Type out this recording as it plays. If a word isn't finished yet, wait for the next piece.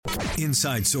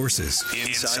Inside Sources.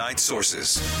 Inside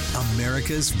Sources.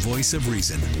 America's voice of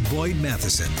reason. Boyd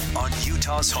Matheson on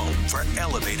Utah's home for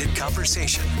elevated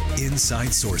conversation.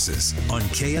 Inside Sources on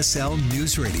KSL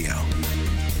News Radio.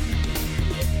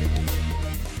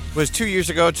 It was 2 years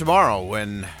ago tomorrow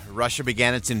when Russia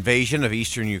began its invasion of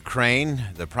eastern Ukraine.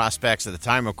 The prospects at the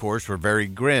time, of course, were very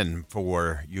grim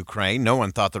for Ukraine. No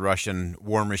one thought the Russian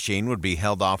war machine would be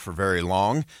held off for very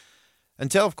long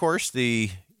until, of course,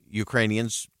 the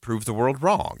Ukrainians proved the world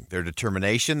wrong. Their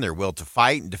determination, their will to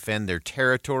fight and defend their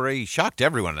territory shocked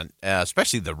everyone,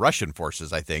 especially the Russian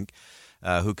forces, I think,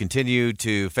 who continue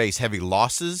to face heavy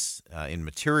losses in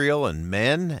material and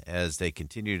men as they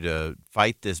continue to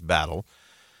fight this battle.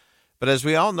 But as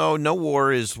we all know, no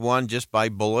war is won just by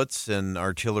bullets and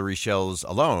artillery shells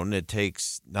alone. It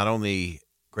takes not only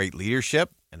great leadership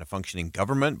and a functioning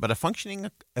government, but a functioning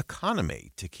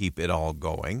economy to keep it all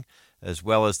going, as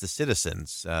well as the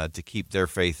citizens to keep their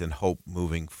faith and hope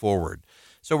moving forward.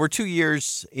 So we're 2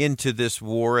 years into this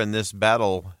war and this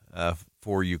battle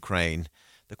for Ukraine.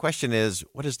 The question is,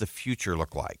 what does the future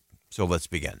look like? So let's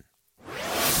begin.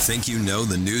 Think you know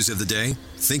the news of the day?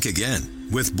 Think again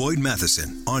with Boyd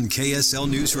Matheson on KSL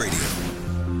News Radio.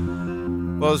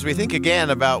 Well, as we think again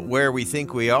about where we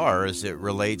think we are as it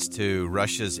relates to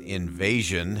Russia's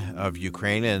invasion of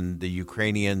Ukraine and the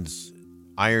Ukrainians'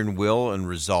 iron will and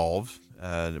resolve,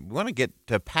 we want to get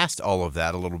past all of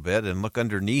that a little bit and look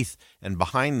underneath and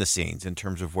behind the scenes in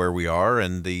terms of where we are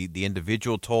and the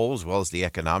individual toll as well as the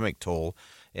economic toll.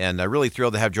 And I'm really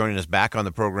thrilled to have joining us back on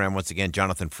the program once again,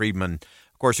 Jonathan Freedman,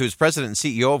 of course, who is president and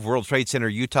CEO of World Trade Center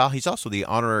Utah. He's also the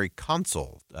honorary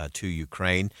consul to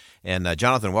Ukraine. And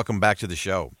Jonathan, welcome back to the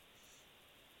show.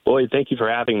 Boyd, thank you for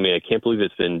having me. I can't believe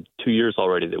it's been 2 years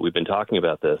already that we've been talking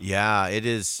about this. Yeah, it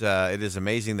is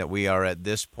amazing that we are at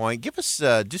this point. Give us,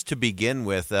 just to begin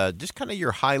with, just kind of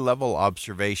your high-level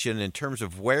observation in terms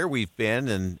of where we've been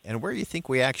and where you think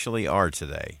we actually are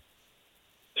today.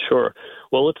 Sure.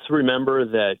 Well, let's remember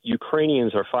that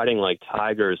Ukrainians are fighting like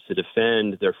tigers to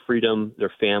defend their freedom,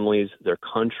 their families, their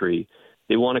country.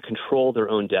 They want to control their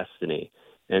own destiny.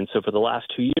 And so for the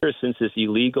last 2 years, since this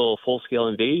illegal full-scale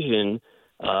invasion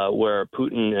where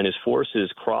Putin and his forces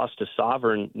crossed a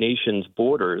sovereign nation's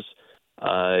borders, we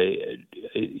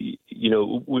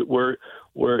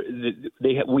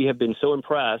have been so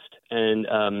impressed,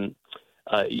 and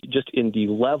just in the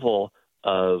level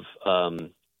of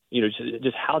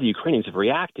just how the Ukrainians have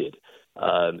reacted.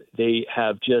 They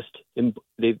have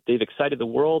they've excited the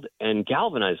world and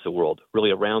galvanized the world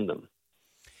really around them.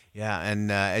 Yeah,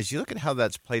 and as you look at how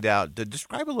that's played out,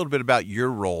 describe a little bit about your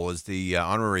role as the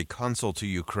honorary consul to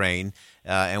Ukraine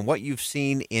and what you've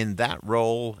seen in that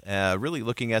role, really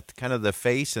looking at kind of the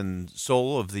face and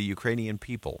soul of the Ukrainian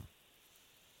people.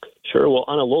 Sure. Well,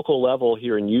 on a local level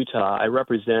here in Utah, I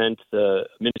represent the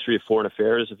Ministry of Foreign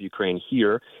Affairs of Ukraine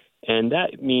here, and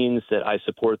that means that I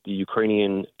support the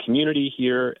Ukrainian community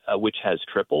here, which has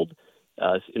tripled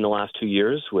in the last 2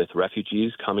 years with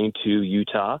refugees coming to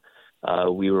Utah.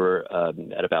 We were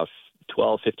at about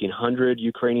 1,500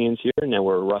 Ukrainians here. Now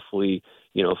we're roughly,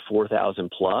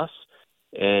 4,000 plus.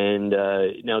 And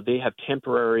now they have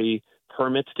temporary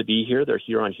permits to be here. They're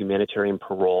here on humanitarian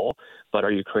parole. But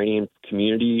our Ukrainian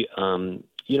community,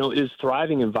 is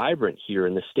thriving and vibrant here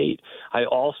in the state. I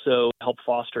also help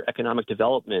foster economic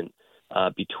development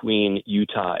between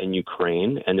Utah and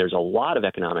Ukraine. And there's a lot of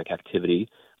economic activity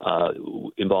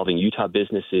involving Utah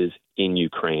businesses in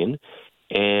Ukraine.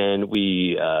 And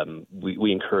we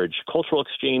encourage cultural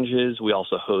exchanges. We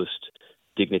also host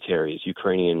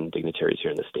Ukrainian dignitaries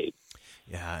here in the state.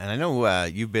 Yeah, and I know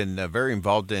you've been very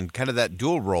involved in kind of that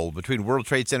dual role between World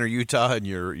Trade Center Utah and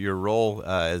your role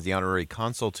as the honorary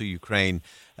consul to Ukraine.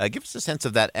 Give us a sense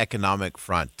of that economic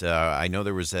front. I know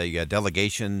there was a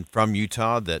delegation from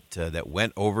Utah that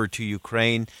went over to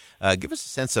Ukraine. Give us a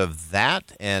sense of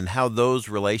that and how those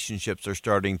relationships are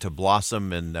starting to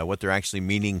blossom and what they're actually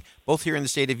meaning both here in the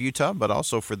state of Utah, but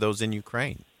also for those in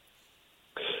Ukraine.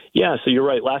 Yeah, so you're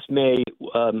right. Last May,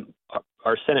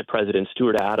 our Senate President,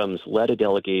 Stuart Adams, led a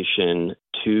delegation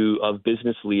of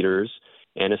business leaders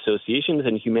and associations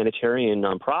and humanitarian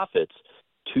nonprofits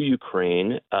to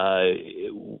Ukraine.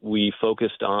 We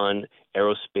focused on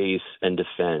aerospace and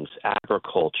defense,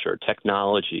 agriculture,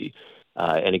 technology,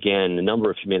 and again, a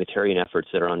number of humanitarian efforts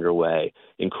that are underway,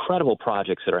 incredible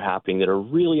projects that are happening that are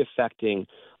really affecting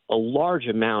a large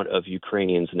amount of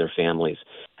Ukrainians and their families.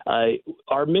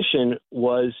 Our mission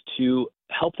was to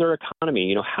help their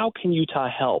economy. How can Utah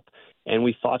help? And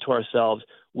we thought to ourselves,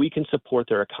 we can support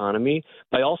their economy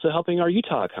by also helping our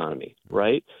Utah economy,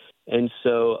 right? And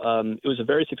so it was a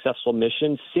very successful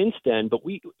mission since then. But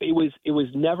it was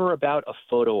never about a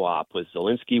photo op with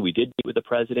Zelensky. We did meet with the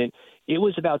president. It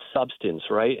was about substance,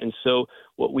 right? And so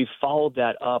what we followed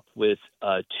that up with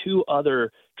two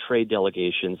other trade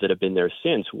delegations that have been there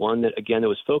since. One that, again, that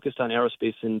was focused on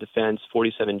aerospace and defense,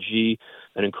 47G,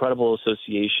 an incredible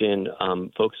association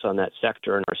focused on that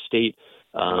sector. And our state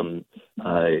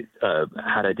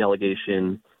had a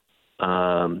delegation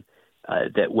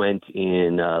that went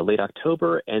in late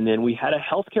October. And then we had a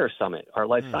healthcare summit. Our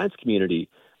life science community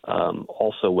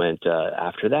also went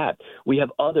after that. We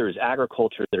have others,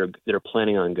 agriculture, that are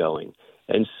planning on going.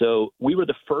 And so we were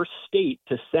the first state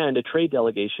to send a trade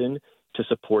delegation to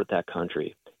support that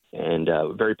country. And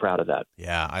very proud of that.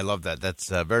 Yeah, I love that. That's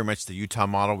very much the Utah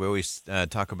model. We always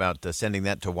talk about sending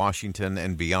that to Washington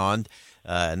and beyond.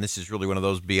 And this is really one of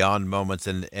those beyond moments.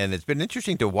 And it's been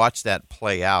interesting to watch that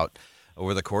play out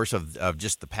over the course of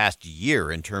just the past year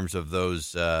in terms of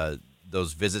those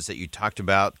visits that you talked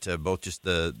about, both just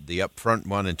the upfront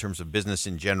one in terms of business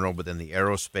in general, but then the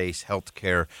aerospace,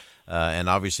 healthcare, and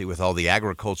obviously with all the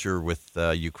agriculture, with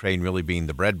Ukraine really being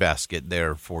the breadbasket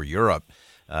there for Europe.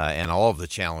 And all of the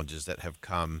challenges that have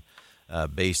come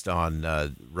based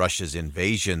on Russia's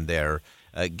invasion there.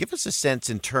 Give us a sense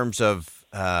in terms of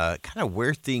kind of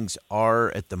where things are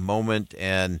at the moment.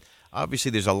 And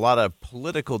obviously there's a lot of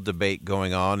political debate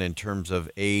going on in terms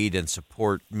of aid and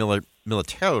support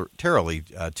militarily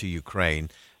to Ukraine.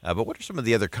 But what are some of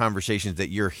the other conversations that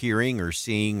you're hearing or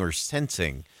seeing or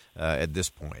sensing at this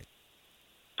point?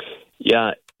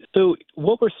 Yeah. So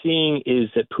what we're seeing is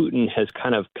that Putin has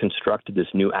kind of constructed this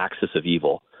new axis of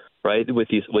evil, right?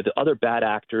 With other bad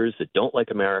actors that don't like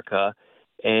America,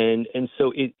 and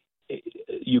so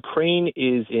Ukraine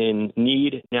is in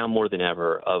need now more than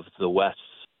ever of the West's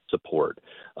support,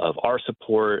 of our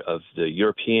support, of the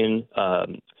European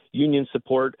Union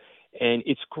support, and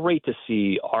it's great to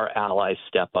see our allies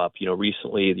step up. You know,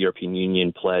 recently the European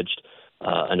Union pledged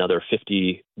another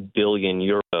 50 billion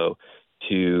euro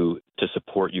to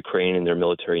support Ukraine and their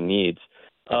military needs.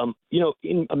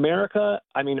 In America,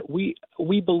 I mean, we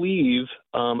believe,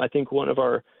 I think one of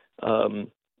our,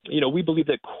 we believe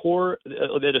that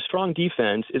that a strong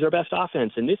defense is our best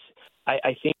offense. And this,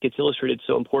 I think it's illustrated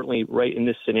so importantly right in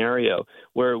this scenario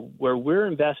where we're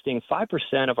investing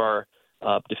 5% of our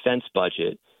defense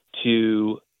budget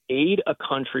to aid a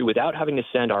country without having to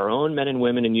send our own men and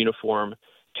women in uniform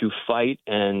to fight.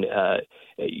 And,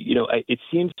 it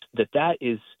seems that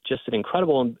is just an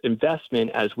incredible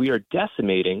investment as we are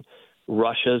decimating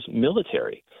Russia's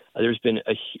military. There's been,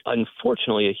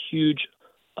 unfortunately, a huge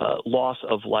loss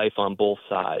of life on both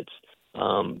sides.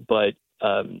 But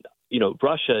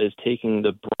Russia is taking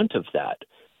the brunt of that.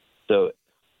 So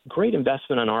great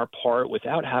investment on our part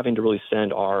without having to really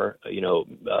send our,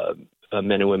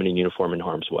 men and women in uniform in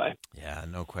harm's way. Yeah,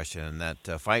 no question. And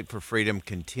that fight for freedom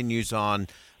continues on.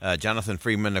 Jonathan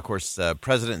Freedman, of course,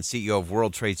 President and CEO of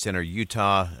World Trade Center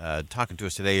Utah, talking to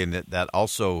us today in that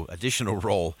also additional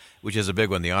role, which is a big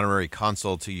one, the Honorary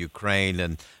Consul to Ukraine.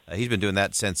 And he's been doing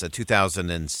that since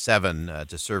 2007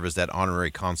 to serve as that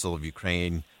Honorary Consul of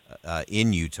Ukraine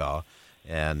in Utah.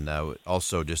 And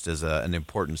also, just as an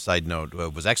important side note,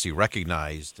 was actually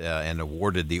recognized and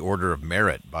awarded the Order of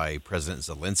Merit by President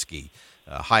Zelensky,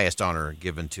 highest honor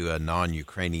given to a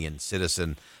non-Ukrainian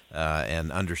citizen,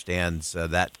 and understands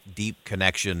that deep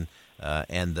connection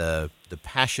and the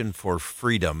passion for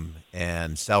freedom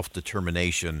and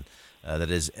self-determination that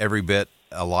is every bit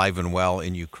alive and well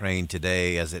in Ukraine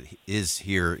today as it is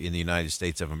here in the United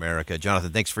States of America.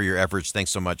 Jonathan, thanks for your efforts.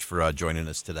 Thanks so much for joining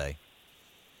us today.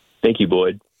 Thank you,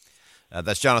 Boyd.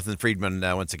 That's Jonathan Freedman,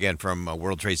 once again, from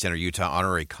World Trade Center, Utah,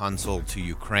 Honorary Consul to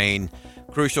Ukraine.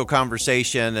 Crucial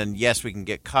conversation, and yes, we can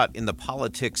get caught in the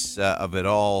politics of it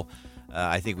all.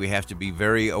 I think we have to be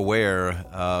very aware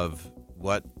of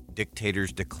what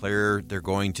dictators declare they're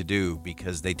going to do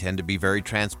because they tend to be very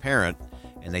transparent,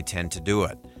 and they tend to do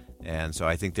it. And so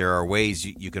I think there are ways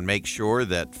you can make sure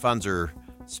that funds are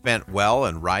spent well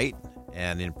and right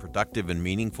and in productive and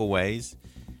meaningful ways.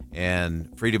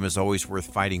 And freedom is always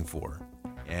worth fighting for.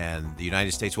 And the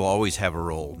United States will always have a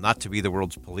role, not to be the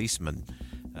world's policeman,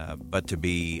 but to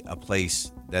be a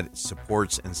place that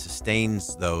supports and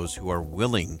sustains those who are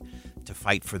willing to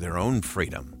fight for their own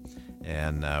freedom.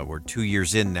 And we're 2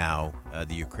 years in now.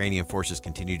 The Ukrainian forces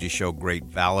continue to show great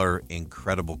valor,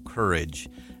 incredible courage,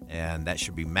 and that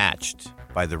should be matched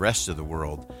by the rest of the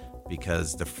world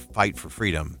because the fight for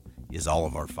freedom is all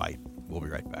of our fight. We'll be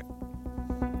right back.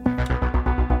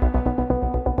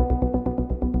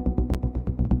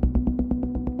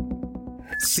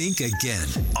 Think again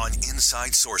on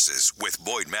Inside Sources with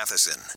Boyd Matheson.